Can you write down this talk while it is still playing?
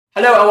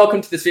Hello and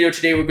welcome to this video.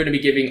 Today we're going to be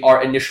giving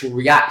our initial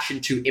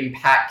reaction to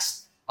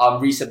Impact's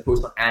recent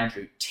post on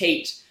Andrew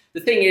Tate. The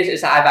thing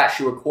is that I've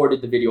actually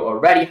recorded the video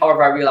already.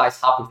 However, I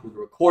realized halfway through the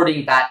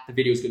recording that the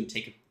video is going to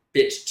take a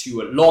bit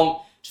too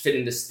long to fit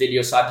in this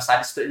video, so I've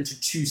decided to split it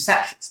into two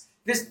sections.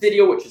 This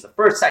video, which is the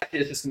first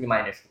section, is just going to be my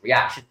initial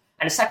reaction.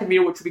 And the second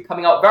video, which will be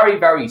coming out very,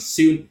 very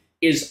soon,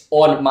 is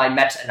on my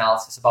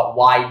meta-analysis about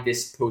why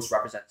this post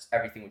represents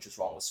everything which is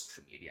wrong with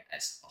social media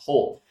as a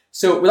whole.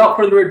 So without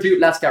further ado,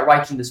 let's get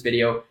right into this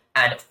video.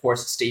 And of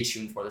course, stay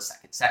tuned for the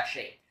second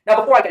section.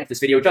 Now, before I get into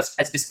this video,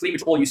 just as a disclaimer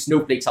to all you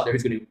snowflakes out there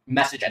who's going to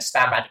message and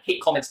spam random hate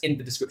comments in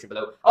the description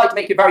below, I'd like to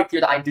make it very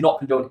clear that I do not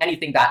condone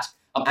anything that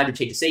Andrew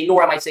Tate is saying,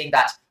 nor am I saying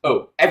that,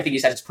 everything he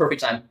says is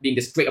perfect and I'm being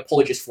this great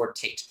apologist for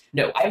Tate.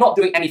 No, I am not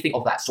doing anything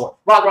of that sort.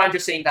 Rather, I'm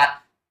just saying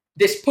that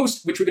this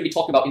post, which we're going to be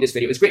talking about in this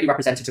video, is greatly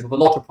representative of a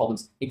lot of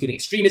problems, including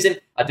extremism,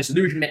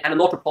 disillusionment, and a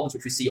lot of problems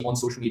which we see on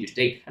social media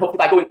today. And hopefully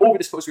by going over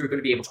this post, we're going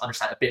to be able to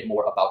understand a bit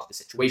more about the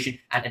situation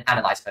and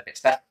analyze it a bit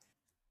better.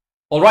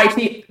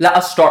 Alrighty, let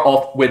us start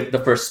off with the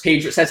first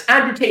page. It says,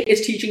 Andrew Tate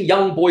is teaching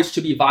young boys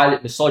to be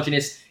violent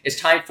misogynists. It's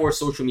time for a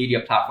social media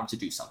platform to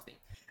do something.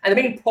 And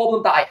the main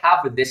problem that I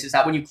have with this is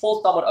that when you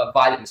call someone a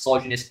violent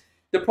misogynist,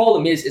 the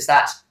problem is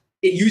that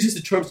it uses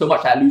the term so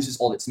much that it loses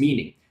all its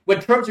meaning.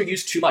 When terms are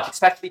used too much,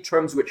 especially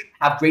terms which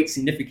have great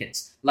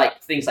significance, like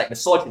things like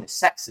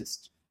misogynist,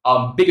 sexist,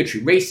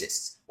 bigotry,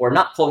 racist, or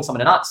not calling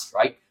someone a Nazi,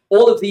 right?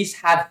 All of these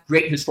have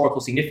great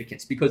historical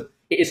significance because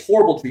it is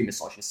horrible to be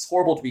misogynist, it's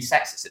horrible to be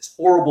sexist, it's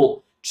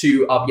horrible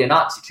to be a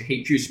Nazi, to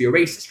hate Jews, to be a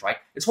racist, right?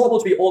 It's horrible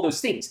to be all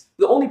those things.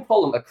 The only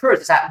problem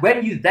occurs is that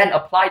when you then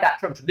apply that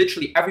term to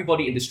literally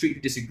everybody in the street who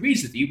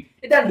disagrees with you,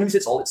 it then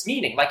loses all its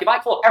meaning. Like if I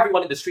call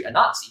everyone in the street a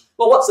Nazi,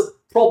 well, what's the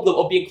problem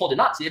of being called a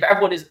Nazi if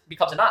everyone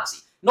becomes a Nazi?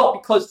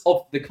 Not because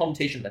of the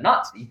connotation of the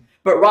Nazi,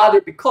 but rather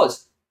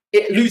because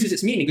it loses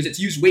its meaning because it's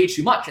used way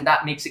too much, and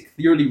that makes it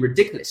clearly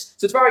ridiculous.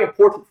 So it's very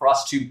important for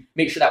us to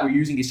make sure that we're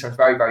using these terms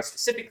very, very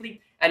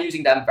specifically and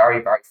using them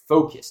very, very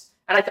focused.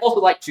 And I'd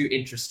also like to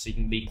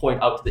interestingly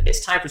point out that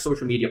it's time for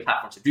social media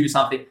platforms to do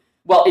something.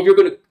 Well, if you're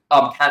going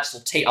to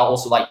cancel Tate, I'll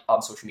also like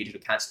social media to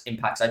cancel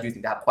Impacts. I do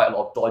think they have quite a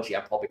lot of dodgy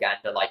and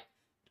propaganda like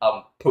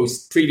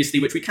posts previously,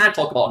 which we can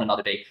talk about on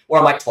another day, or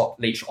I might talk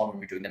later on when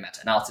we're doing the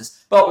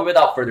meta-analysis. But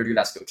without further ado,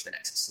 let's go to the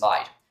next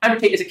slide. Andrew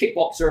Tate is a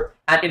kickboxer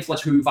and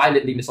influencer who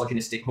violently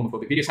misogynistic,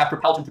 homophobic videos have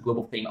propelled him to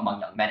global fame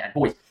among young men and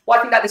boys. Well,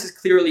 I think that this is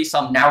clearly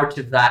some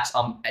narrative that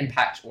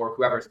Impact or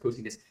whoever is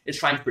posting this is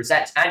trying to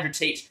present. Andrew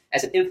Tate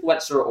as an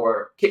influencer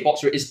or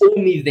kickboxer is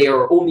only there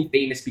or only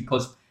famous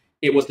because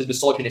it was his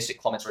misogynistic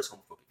comments or his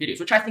homophobic videos,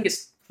 which I think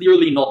is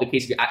clearly not the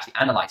case if you actually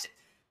analyze it.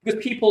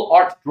 Because people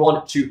aren't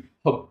drawn to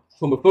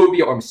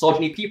homophobia or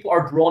misogyny. People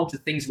are drawn to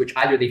things which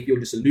either they feel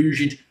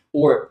disillusioned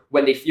or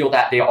when they feel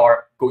that they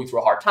are going through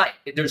a hard time.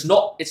 It's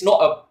not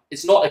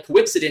a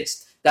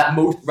coincidence that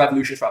most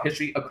revolutions throughout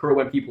history occur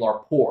when people are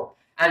poor.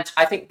 And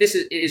I think this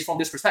is from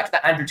this perspective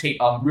that Andrew Tate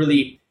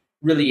really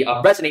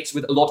resonates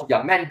with a lot of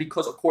young men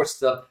because, of course,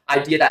 the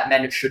idea that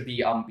men should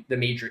be the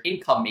major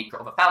income maker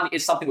of a family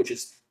is something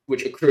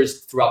which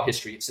occurs throughout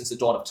history since the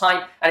dawn of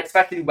time, and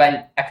especially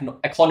when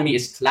economy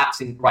is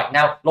collapsing right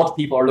now, a lot of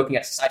people are looking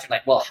at society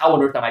like, well, how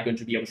on earth am I going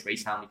to be able to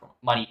raise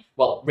money?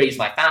 Well, raise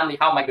my family.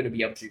 How am I going to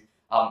be able to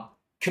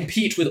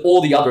compete with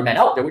all the other men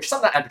out there? Which is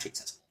something that Andrew Tate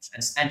says.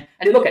 And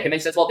you look at him and he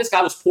says, well, this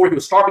guy was poor, he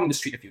was starving in the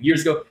street a few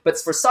years ago, but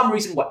for some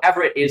reason,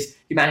 whatever it is,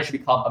 he managed to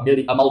become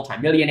a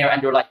multi-millionaire,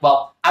 and you're like,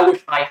 well, I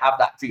wish I have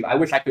that dream. I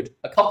wish I could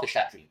accomplish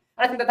that dream.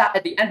 And I think that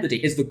at the end of the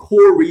day is the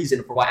core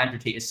reason for why Andrew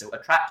Tate is so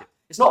attractive.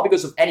 It's not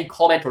because of any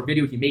comment or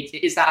video he makes.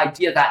 It is that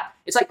idea that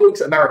it's like going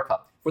to America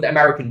for the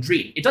American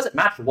dream. It doesn't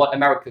matter what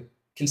America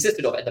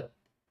consisted of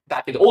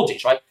back in the old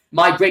days, right?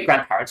 My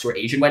great-grandparents who were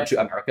Asian went to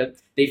America.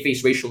 They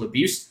faced racial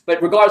abuse,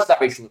 but regardless of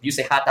that racial abuse,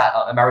 they had that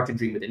American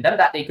dream within them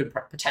that they could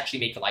potentially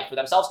make a life for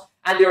themselves,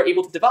 and they were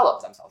able to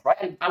develop themselves, right?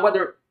 And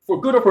whether for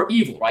good or for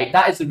evil, right?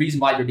 That is the reason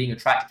why they're being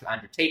attracted to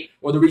Andrew Tate,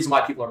 or the reason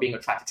why people are being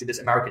attracted to this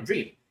American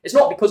dream. It's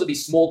not because of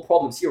these small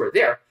problems here or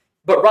there,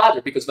 but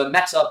rather because of a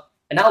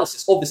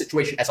meta-analysis of the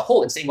situation as a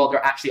whole and saying, well,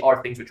 there actually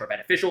are things which are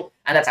beneficial,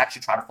 and let's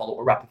actually try to follow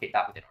or replicate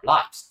that within our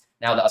lives.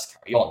 Now let us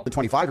carry on. The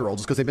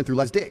 25-year-olds is because they've been through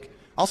less dick.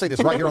 I'll say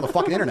this right here on the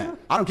fucking internet.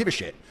 I don't give a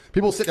shit.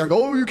 People sit there and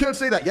go, oh, you can't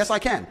say that. Yes, I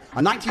can.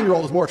 A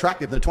 19-year-old is more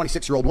attractive than a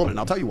 26-year-old woman, and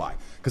I'll tell you why.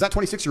 Because that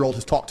 26-year-old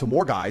has talked to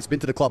more guys, been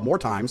to the club more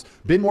times,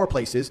 been more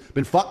places,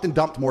 been fucked and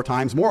dumped more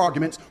times, more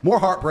arguments, more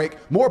heartbreak,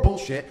 more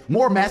bullshit,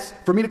 more mess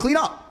for me to clean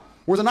up.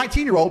 Whereas a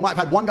 19-year-old might have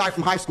had one guy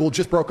from high school,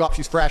 just broke up,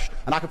 she's fresh,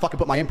 and I can fucking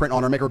put my imprint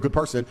on her and make her a good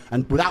person,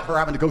 and without her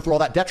having to go through all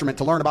that detriment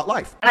to learn about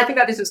life. And I think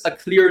that this is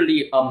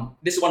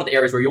this is one of the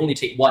areas where you only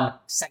take one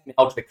segment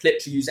out of the clip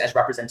to use it as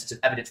representative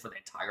evidence for the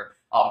entire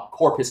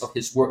corpus of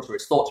his works or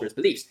his thoughts or his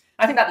beliefs.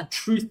 I think that the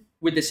truth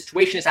with this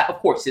situation is that, of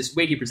course, his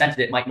way he presented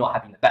it might not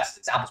have been the best.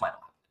 Examples might not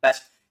have been the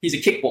best. He's a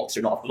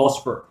kickboxer, not a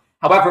philosopher.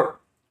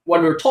 However,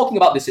 when we're talking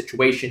about this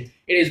situation,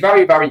 it is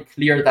very, very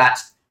clear that,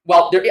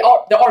 well,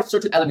 there are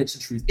certain elements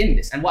of truth in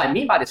this. And what I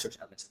mean by this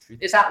certain elements of truth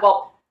is that,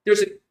 well,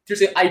 there's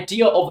an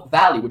idea of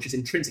value which is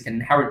intrinsic and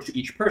inherent to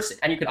each person.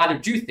 And you can either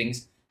do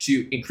things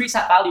to increase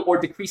that value or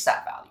decrease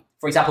that value.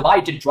 For example, if I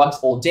did drugs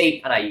all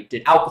day and I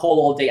did alcohol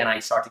all day and I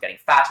started getting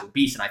fat,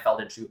 obese, and I fell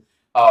into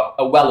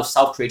a well of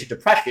self-created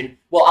depression,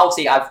 well, I would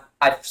say I've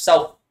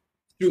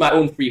through my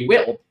own free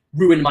will,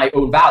 ruined my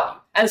own value.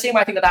 And the same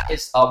way, I think that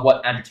is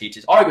what Andrew Tate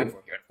is arguing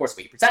for here. And of course, the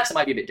way he presents it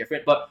might be a bit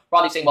different, but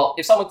rather saying, well,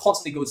 if someone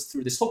constantly goes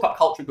through this hookup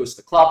culture, goes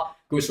to the club,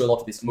 goes through a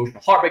lot of this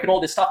emotional heartbreak and all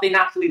this stuff, they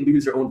naturally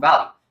lose their own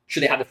value.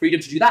 Should they have the freedom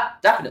to do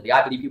that? Definitely.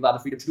 I believe people have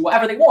the freedom to do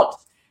whatever they want.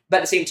 But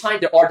at the same time,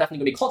 there are definitely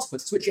going to be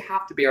consequences, which you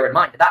have to bear in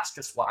mind. And that's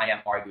just what I am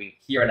arguing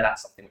here, and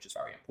that's something which is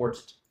very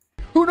important.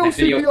 Who knows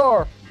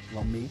CPR?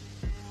 Well, me.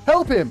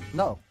 Help him!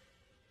 No.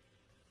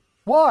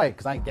 Why?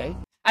 Because I ain't gay.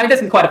 I mean,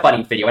 this is quite a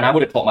funny video, and I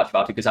wouldn't talk much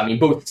about it, because, I mean,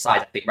 both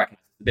sides, I think, recognize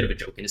it's a bit of a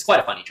joke, and it's quite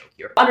a funny joke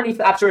here. Underneath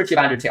the absurdity of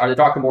Andrew Tate are the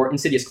darker, more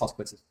insidious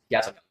consequences he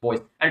has on young boys.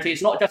 Andrew Tate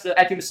is not just an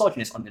edgy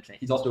misogynist on the internet,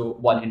 he's also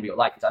one in real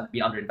life. He's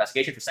been under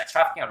investigation for sex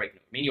trafficking and raping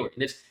in Romania, where he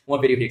lives. In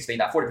one video, he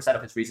explained that 40%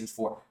 of his reasons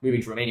for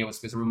moving to Romania was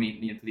because the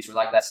Romanian police were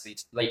less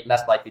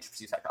likely to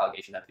pursue sexual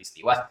allegations than police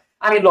in the US.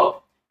 I mean,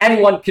 look,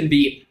 anyone can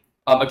be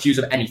accused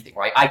of anything,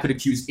 right? I could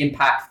accuse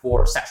Impact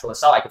for sexual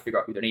assault. I could figure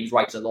out who their names,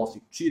 write a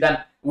lawsuit to them.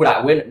 Would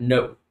I win?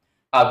 No.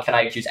 Can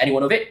I accuse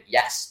anyone of it?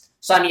 Yes.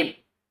 So, I mean,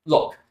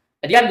 look,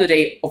 at the end of the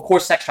day, of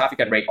course, sex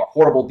trafficking and rape are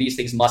horrible. These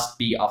things must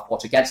be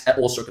fought against at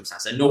all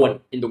circumstances, and no one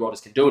in the world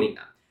is condoning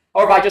that.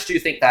 However, I just do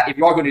think that if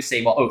you are going to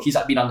say, well, oh, he's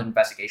been under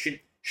investigation,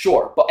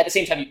 sure. But at the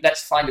same time,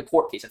 let's find the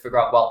court case and figure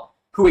out, well,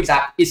 who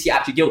exactly is he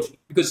actually guilty?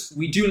 Because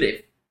we do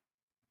live,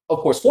 of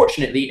course,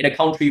 fortunately, in a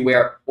country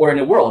where, or in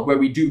a world where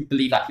we do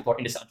believe that people are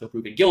innocent until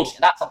proven guilty.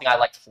 And that's something I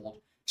like to hold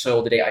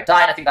till the day I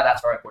die. And I think that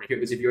that's very important here,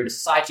 because if you're in a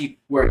society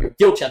where you're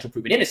guilty until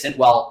proven innocent,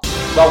 well,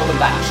 welcome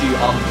back to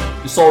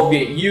the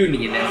Soviet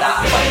Union, and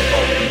that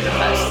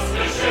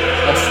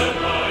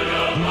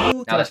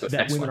now let's go to the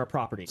next women one. are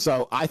property.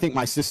 So I think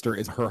my sister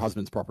is her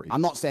husband's property.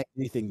 I'm not saying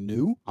anything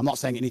new. I'm not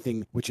saying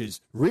anything which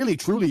is really,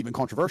 truly even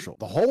controversial.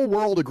 The whole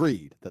world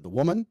agreed that the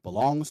woman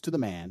belongs to the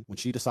man when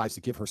she decides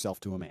to give herself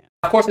to a man.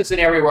 Of course, it's an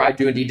area where I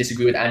do indeed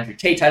disagree with Andrew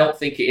Tate. I don't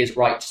think it is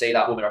right to say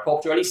that women are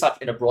property, or at least such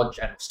in a broad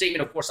general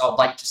statement. Of course, I would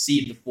like to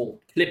see the full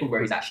clip of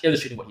where he's actually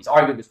illustrating what he's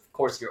arguing, because of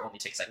course here only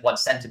takes like one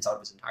sentence out of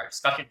his entire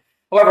discussion.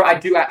 However, I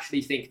do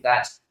actually think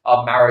that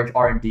marriage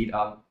are indeed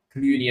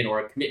communion or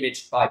a commitment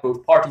by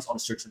both parties on a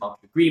certain amount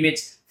of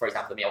agreements. For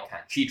example, the male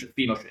can't cheat, or the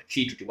female shouldn't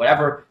cheat, or do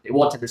whatever they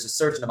want, and there's a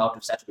certain amount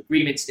of set of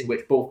agreements in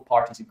which both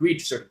parties agree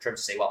to certain terms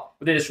to say, well,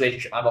 within this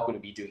relationship, I'm not going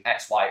to be doing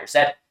X, Y, or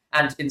Z.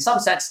 And in some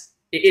sense,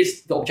 it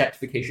is the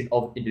objectification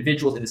of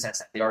individuals in the sense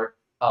that they are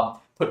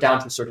put down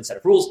to a certain set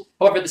of rules.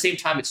 However, at the same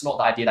time, it's not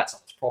the idea that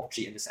someone's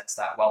property in the sense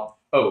that, well,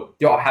 oh,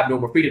 they all have no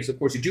more freedoms. Of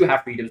course, you do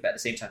have freedoms, but at the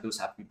same time, those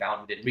have to be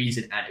bound within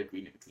reason and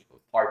agreement between both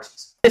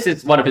parties. This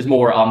is one of his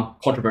more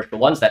controversial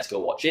ones. Let's go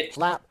watch it.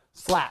 Slap,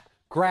 slap,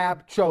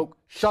 grab, choke,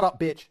 shut up,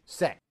 bitch,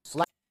 sex,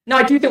 slap. Now,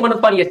 I do think one of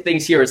the funniest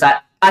things here is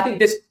that I think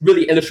this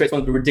really illustrates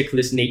one of the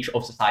ridiculous nature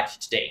of society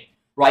today,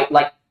 right?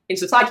 Like, in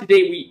society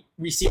today,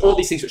 we see all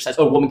these things which says,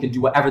 oh, women can do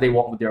whatever they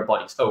want with their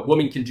bodies. Oh,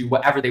 women can do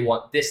whatever they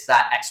want, this,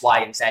 that, X, Y,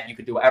 and Z. You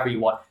can do whatever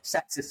you want.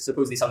 Sex is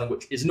supposedly something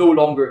which is no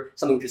longer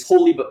something which is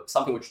holy, but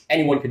something which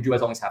anyone can do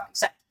as long as they have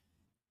consent.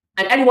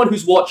 And anyone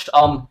who's watched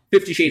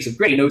 50 Shades of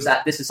Grey knows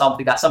that this is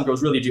something that some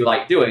girls really do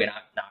like doing. And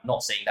I'm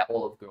not saying that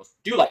all of the girls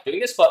do like doing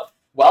this, but,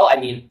 well, I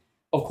mean,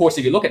 of course,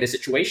 if you look at this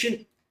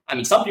situation, I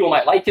mean, some people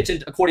might like it,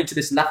 and according to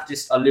this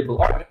leftist liberal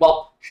argument,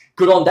 well,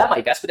 good on them, I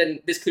guess, but then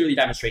this clearly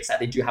demonstrates that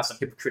they do have some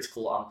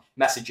hypocritical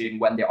messaging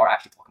when they are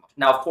actually talking about it.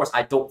 Now, of course,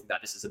 I don't think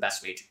that this is the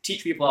best way to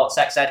teach people about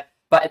sex ed,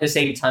 but at the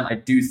same time, I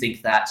do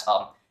think that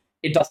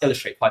it does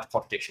illustrate quite a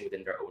contradiction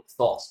within their own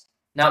thoughts.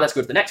 Now, let's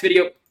go to the next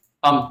video.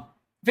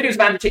 Videos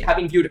of Andrew Tate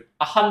having viewed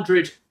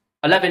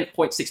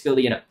 111.6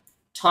 billion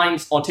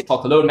times on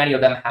TikTok alone. Many of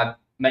them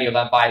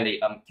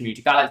violate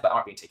community guidelines but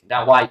aren't being taken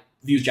down. Why?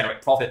 Views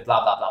generate profit,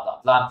 blah, blah, blah,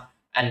 blah, blah.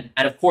 And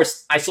of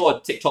course, I saw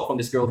a TikTok from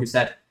this girl who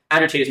said,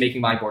 Andrew Tate is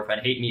making my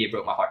boyfriend hate me. It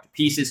broke my heart to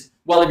pieces.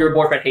 Well, if your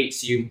boyfriend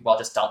hates you, well,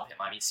 just dump him.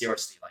 I mean,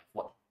 seriously, like,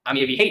 what? I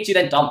mean, if he hates you,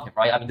 then dump him,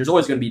 right? I mean, there's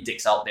always going to be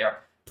dicks out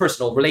there.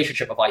 Personal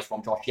relationship advice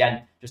from Josh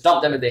Yen. Just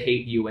dump them if they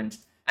hate you. And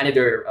if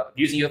they're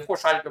abusing you, of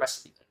course, try to do the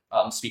rest of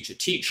it. Speak to a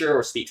teacher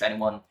or speak to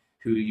anyone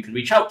who you can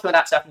reach out to. And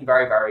that's definitely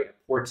very, very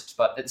important.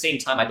 But at the same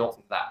time, I don't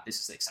think that this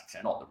is the exception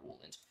and not the rule.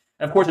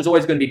 And of course, there's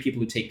always going to be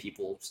people who take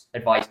people's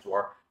advice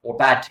or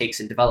bad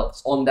takes and develop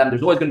on them.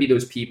 There's always going to be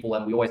those people,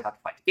 and we always have to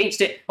fight against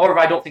it. However,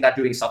 I don't think that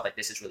doing stuff like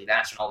this is really the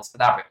answer, and I'll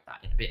elaborate on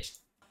that in a bit.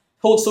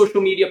 Hold social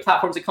media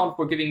platforms accountable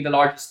for giving the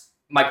largest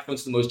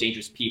microphones to the most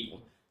dangerous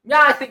people.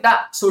 Yeah, I think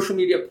that social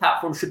media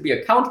platforms should be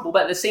accountable,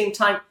 but at the same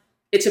time,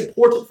 it's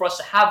important for us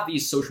to have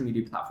these social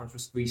media platforms for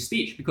free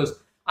speech, because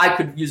I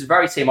could use the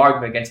very same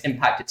argument against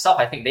Impact itself.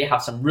 I think they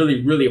have some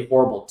really, really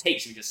horrible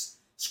takes. You just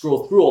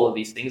scroll through all of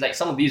these things. Like,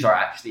 some of these are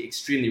actually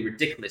extremely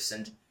ridiculous,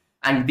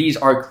 and these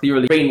are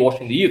clearly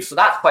brainwashing the youth. So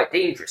that's quite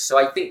dangerous. So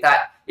I think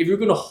that if you're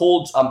going to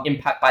hold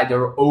Impact by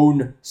their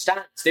own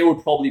stance, they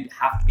would probably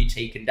have to be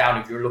taken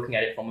down if you're looking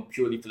at it from a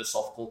purely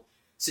philosophical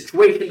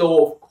situation.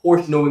 Though, of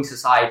course, knowing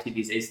society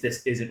these days,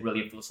 this isn't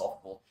really a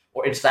philosophical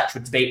or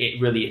intellectual debate.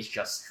 It really is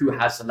just who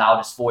has the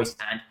loudest voice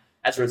and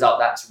as a result,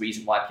 that's the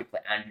reason why people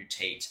like Andrew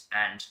Tate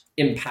and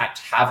Impact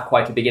have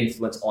quite a big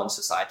influence on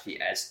society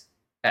as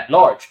at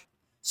large.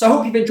 So I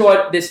hope you've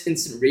enjoyed this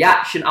instant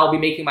reaction. I'll be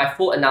making my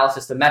full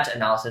analysis, the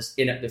meta-analysis,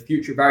 in the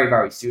future very,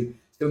 very soon.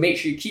 So make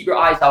sure you keep your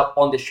eyes out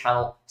on this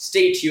channel.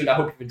 Stay tuned. I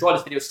hope you've enjoyed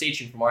this video. Stay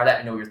tuned for more.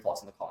 Let me know your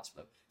thoughts in the comments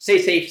below. Stay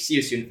safe. See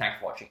you soon. Thanks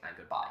for watching and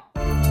goodbye.